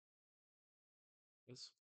Guys,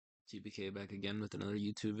 TPK back again with another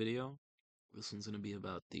YouTube video. This one's gonna be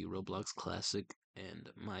about the Roblox Classic and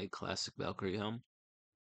my classic Valkyrie Helm.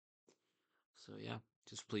 So yeah,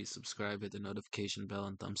 just please subscribe, hit the notification bell,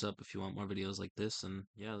 and thumbs up if you want more videos like this. And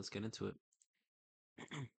yeah, let's get into it.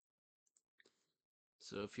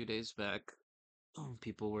 So a few days back,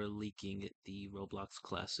 people were leaking the Roblox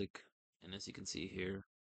Classic, and as you can see here,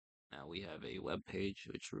 now we have a web page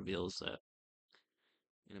which reveals that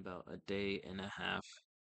in about a day and a half,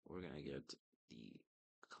 we're gonna get the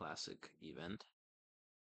Classic event.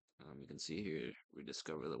 You can see here,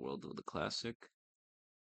 rediscover the world of the classic.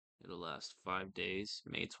 It'll last 5 days,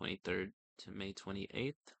 May 23rd to May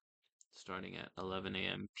 28th, starting at 11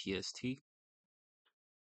 a.m. PST.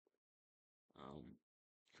 Um,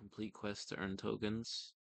 complete quests to earn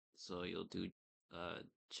tokens. So you'll do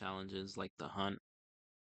challenges like the hunt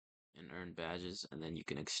and earn badges, and then you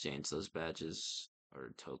can exchange those badges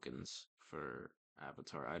or tokens for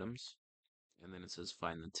avatar items. And then it says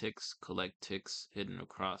find the ticks, collect ticks hidden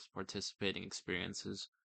across participating experiences,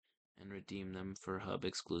 and redeem them for hub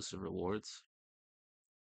exclusive rewards.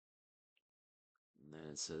 And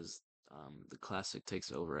then it says the classic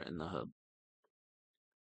takes over in the hub.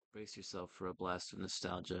 Brace yourself for a blast of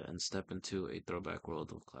nostalgia and step into a throwback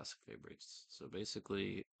world of classic favorites. So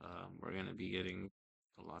basically, we're going to be getting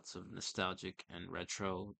lots of nostalgic and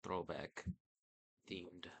retro throwback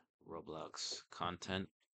themed Roblox content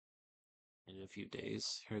in a few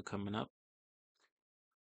days here coming up.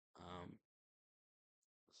 Um,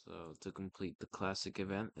 So to complete the classic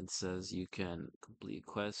event, it says you can complete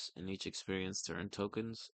quests in each experience to earn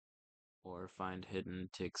tokens or find hidden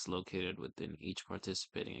ticks located within each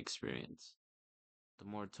participating experience. The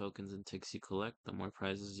more tokens and ticks you collect, the more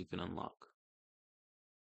prizes you can unlock.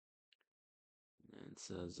 And it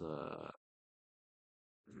says,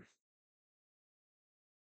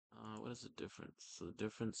 what is the difference? So the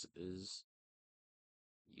difference is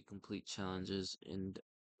you complete challenges and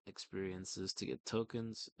experiences to get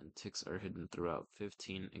tokens, and ticks are hidden throughout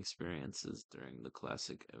 15 experiences during the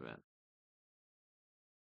classic event.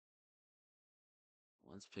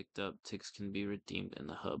 Once picked up, ticks can be redeemed in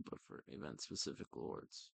the hub for event-specific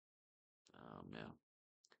rewards. Yeah.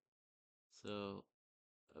 So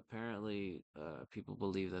apparently, people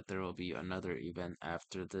believe that there will be another event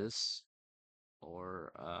after this,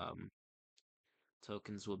 or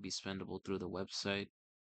tokens will be spendable through the website,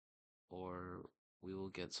 or we will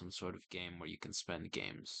get some sort of game where you can spend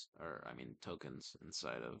tokens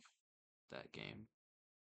inside of that game.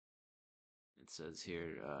 It says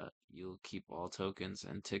here, you'll keep all tokens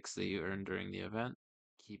and ticks that you earn during the event.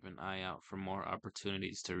 Keep an eye out for more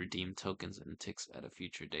opportunities to redeem tokens and ticks at a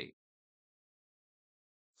future date.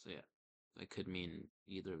 So yeah, that could mean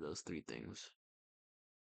either of those three things.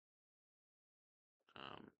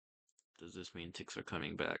 Um, does this mean ticks are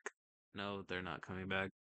coming back? No, they're not coming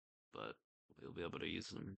back, but we'll be able to use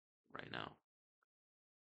them right now.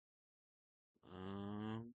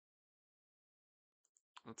 Um,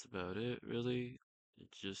 that's about it, really. It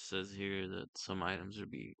just says here that some items will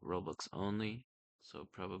be Robux only, so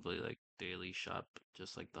probably like daily shop,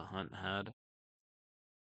 just like the hunt had.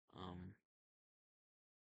 Um,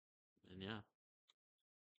 and yeah,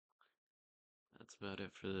 that's about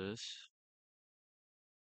it for this.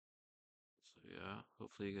 So yeah,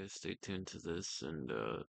 hopefully you guys stay tuned to this, and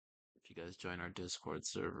if you guys join our Discord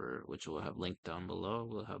server, which we'll have linked down below,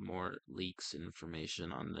 we'll have more leaks and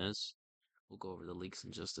information on this. We'll go over the leaks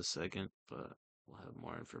in just a second, but we'll have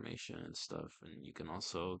more information and stuff, and you can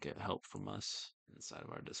also get help from us inside of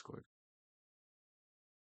our Discord.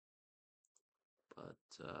 But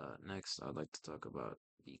next, I'd like to talk about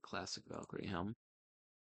the classic Valkyrie Helm,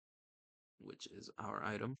 which is our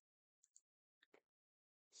item.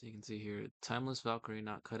 So you can see here, Timeless Valkyrie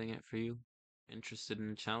not cutting it for you. Interested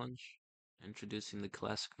in a challenge? Introducing the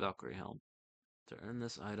classic Valkyrie Helm. To earn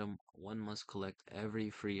this item, one must collect every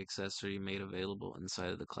free accessory made available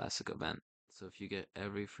inside of the classic event. So if you get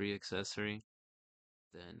every free accessory,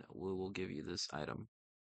 then we will give you this item,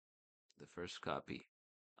 the first copy.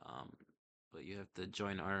 Um, but you have to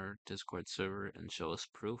join our Discord server and show us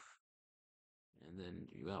proof, and then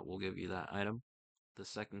we'll give you that item. The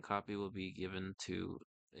second copy will be given to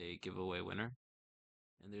a giveaway winner,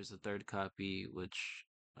 and there's a third copy which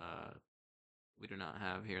uh, we do not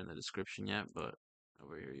have here in the description yet, but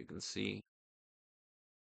over here you can see.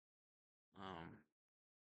 Um,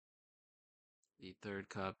 the third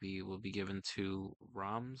copy will be given to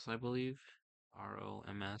ROMs, I believe,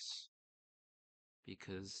 ROMS,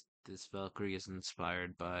 because this Valkyrie is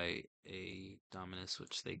inspired by a Dominus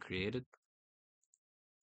which they created.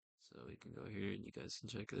 So we can go here and you guys can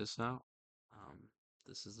check this out. Um,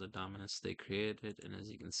 This is the Dominus they created, and as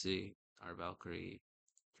you can see, our Valkyrie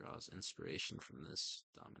draws inspiration from this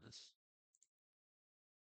Dominus.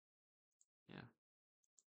 Yeah,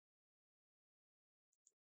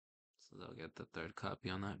 so they'll get the third copy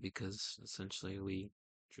on that because essentially we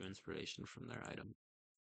drew inspiration from their item.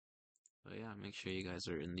 But yeah, make sure you guys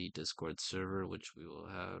are in the Discord server, which we will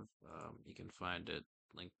have. You can find it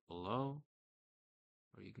linked below,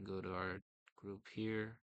 or you can go to our group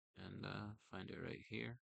here and find it right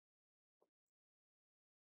here.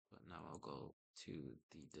 But now I'll go to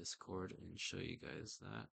the Discord and show you guys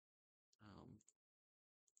that.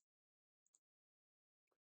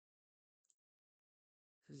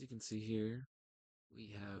 As you can see here,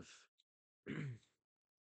 we have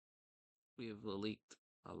we have leaked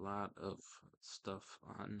a lot of stuff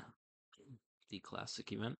on the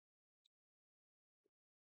classic event.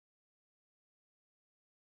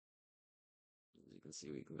 As you can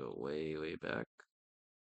see, we can go way back.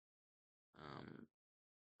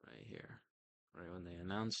 Right here, right when they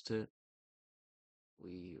announced it,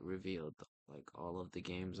 we revealed like all of the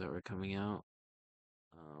games that were coming out.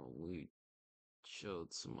 We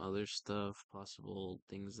showed some other stuff, possible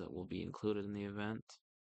things that will be included in the event.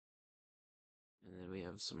 And then we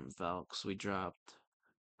have some Valks we dropped,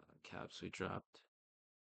 caps we dropped.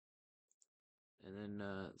 And then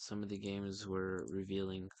some of the games were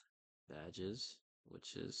revealing badges,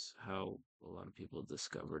 which is how a lot of people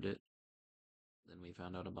discovered it. Then we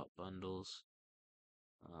found out about bundles.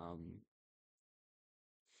 Um,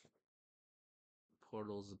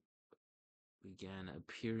 Portals began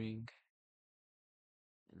appearing,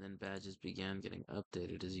 and then badges began getting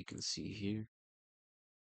updated, as you can see here.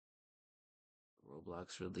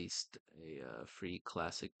 Roblox released a free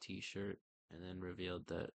classic t-shirt and then revealed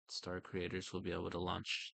that star creators will be able to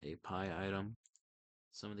launch a pie item.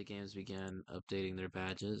 Some of the games began updating their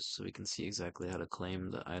badges so we can see exactly how to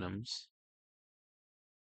claim the items.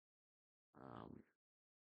 Um,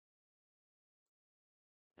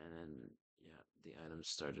 and then, yeah, the items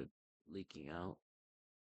started leaking out.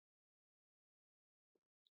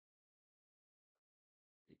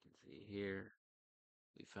 You can see here,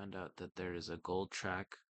 we found out that there is a gold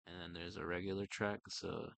track and then there's a regular track,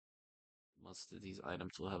 so most of these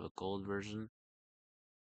items will have a gold version.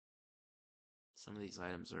 Some of these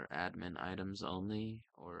items are admin items only,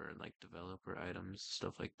 or like developer items,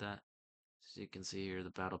 stuff like that. So you can see here the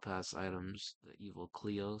Battle Pass items, the Evil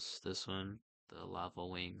Cleos, this one, the Lava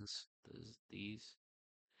Wings, these,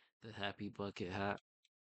 the Happy Bucket Hat,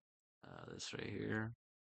 this right here,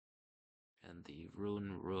 and the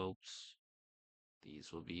Rune Ropes.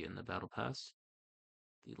 These will be in the Battle Pass.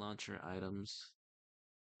 The launcher items,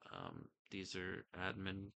 these are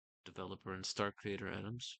admin, developer, and star creator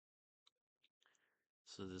items.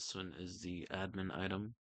 So this one is the admin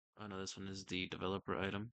item. Oh no, this one is the developer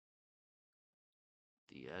item.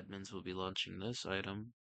 The admins will be launching this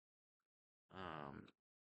item. Um,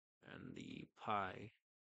 and the pie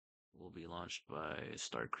will be launched by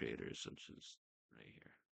star creators, which is right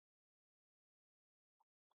here.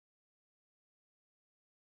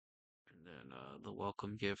 And then the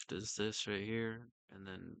welcome gift is this right here. And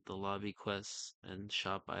then the lobby quests and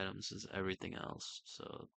shop items is everything else.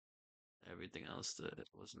 So everything else that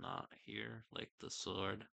was not here, like the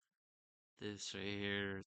sword, this right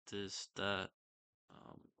here, this, that,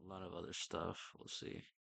 a lot of other stuff. We'll see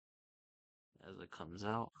as it comes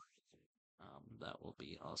out. That will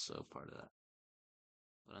be also part of that.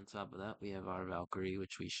 But on top of that, we have our Valkyrie,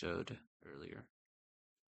 which we showed earlier.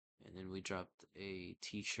 And then we dropped a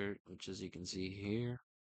t-shirt, which as you can see here,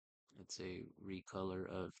 it's a recolor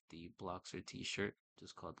of the Bloxer t-shirt,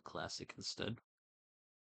 just called Classic instead.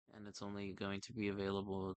 And it's only going to be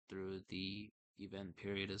available through the event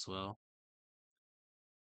period as well.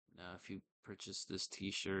 Now, if you purchase this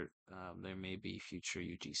t-shirt, there may be future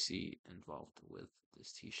UGC involved with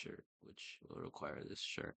this t-shirt, which will require this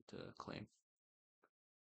shirt to claim.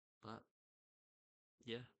 But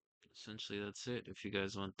yeah, essentially that's it. If you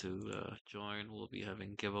guys want to join, we'll be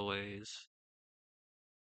having giveaways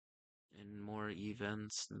and more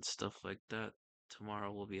events and stuff like that.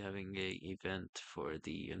 Tomorrow we'll be having a event for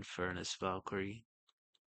the Infernus Valkyrie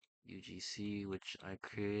UGC, which I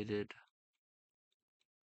created.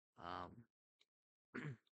 Um,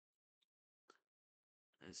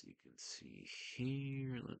 as you can see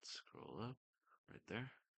here, let's scroll up right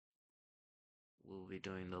there. We'll be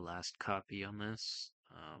doing the last copy on this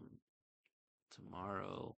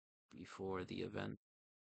tomorrow before the event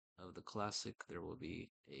of the classic. There will be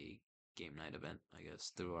a game night event, I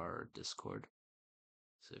guess, through our Discord.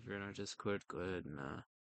 So if you're in our Discord, go ahead and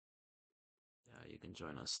yeah, you can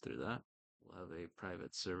join us through that. We'll have a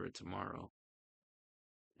private server tomorrow.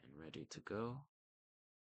 ready to go.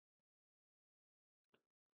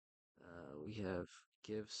 We have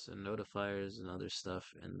gifts and notifiers and other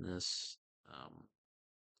stuff in this um,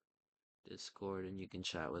 Discord, and you can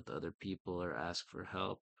chat with other people or ask for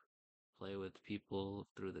help, play with people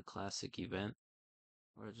through the classic event,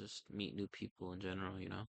 or just meet new people in general.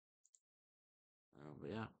 But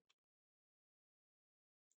yeah,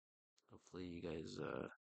 hopefully you guys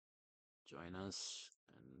join us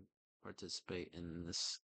and participate in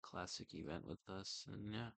this classic event with us,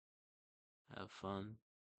 and yeah, have fun.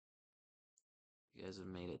 You guys have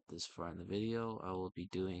made it this far in the video. I will be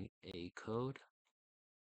doing a code.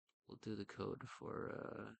 We'll do the code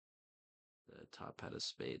for the top hat of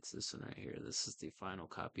spades. This one right here. This is the final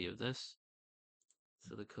copy of this.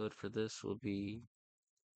 So the code for this will be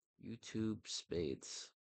YouTube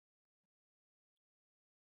spades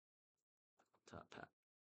top hat.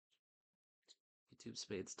 YouTube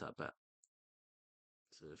spades top hat.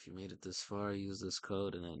 So if you made it this far, use this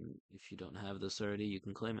code, and then if you don't have this already, you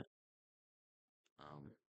can claim it.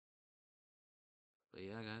 Um, but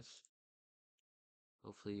yeah, guys.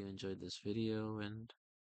 Hopefully you enjoyed this video, and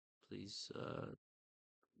please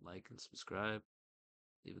like and subscribe.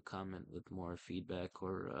 Leave a comment with more feedback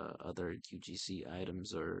or other UGC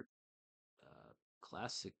items or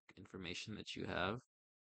classic information that you have,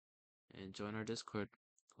 and join our Discord.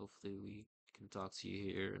 Hopefully, we can talk to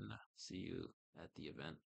you here and see you at the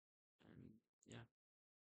event. And yeah,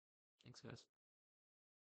 thanks, guys.